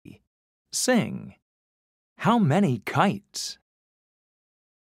Sing. How many kites?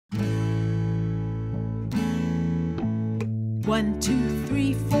 1, 2,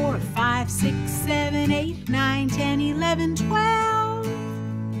 3, 4, 5, 6, 7, 8, 9, 10, 11, 12.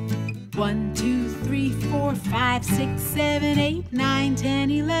 1, 2, 3, 4, 5, 6, 7, 8, 9,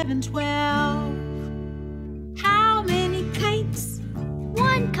 10, 11, 12. How many kites?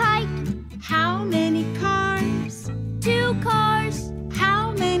 1 kite. How many cars? 2 cars.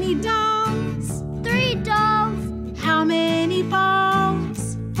 How many dolls? 3 dolls. How many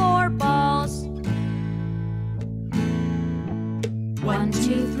balls? 4 balls. 1,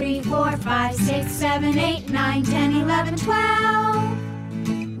 2, 3, 4, 5, 6, 7, 8, 9, 10, 11,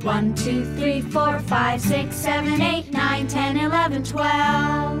 12. 1, 2, 3, 4, 5, 6, 7, 8, 9, 10, 11,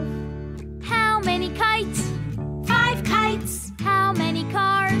 12. How many kites? 5 kites. How many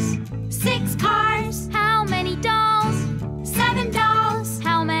cars? 6 cars. How many dolls? 7 dolls.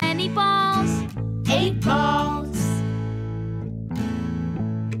 How many balls? 8 balls.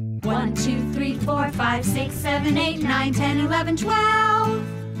 1, 2, 3, 4, 5, 6, 7, 8, 9, 10, 11, 12.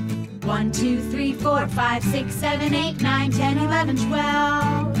 1, 2, 3, 4, 5, 6, 7, 8, 9, 10, 11,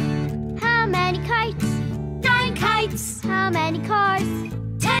 12. How many kites? 9 kites. How many cars?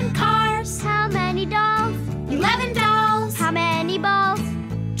 10 cars. How many dolls? 11 dolls. How many balls?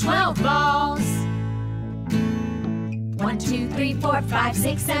 12 balls. 1, 2, 3, 4, 5,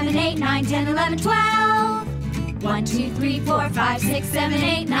 6, 7, 8, 9, 10, 11, 12. 1, 2, 3, 4, 5, 6, 7,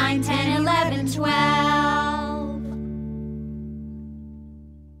 8, 9, 10, 11, 12.